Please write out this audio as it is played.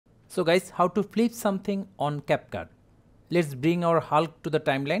So guys, how to flip something on CapCut. Let's bring our Hulk to the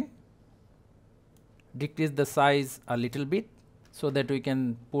timeline. Decrease the size a little bit so that we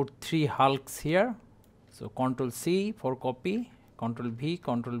can put 3 Hulks here. So Ctrl C for copy, Ctrl V,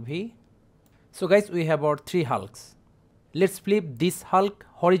 Ctrl V. So guys, we have our 3 Hulks. Let's flip this Hulk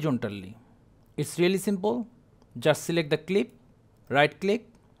horizontally. It's really simple. Just select the clip, right click,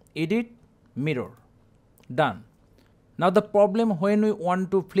 edit, mirror. Done. Now the problem when we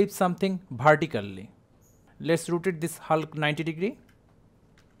want to flip something vertically. Let's rotate this Hulk 90 degree.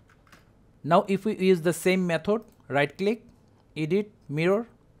 Now if we use the same method, right click, edit, mirror,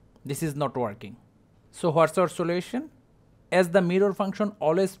 this is not working. So what's our solution? As the mirror function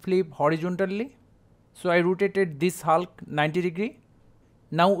always flip horizontally, so I rotated this Hulk 90 degree.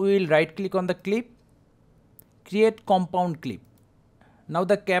 Now we will right click on the clip, create compound clip. Now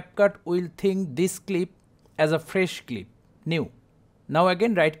the CapCut will think this clip as a fresh clip, new. Now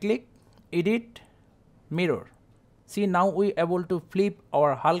again right click, edit, mirror. See, now we able to flip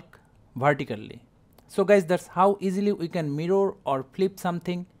our Hulk vertically. So guys, that's how easily we can mirror or flip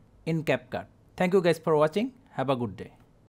something in CapCut. Thank you guys for watching. Have a good day.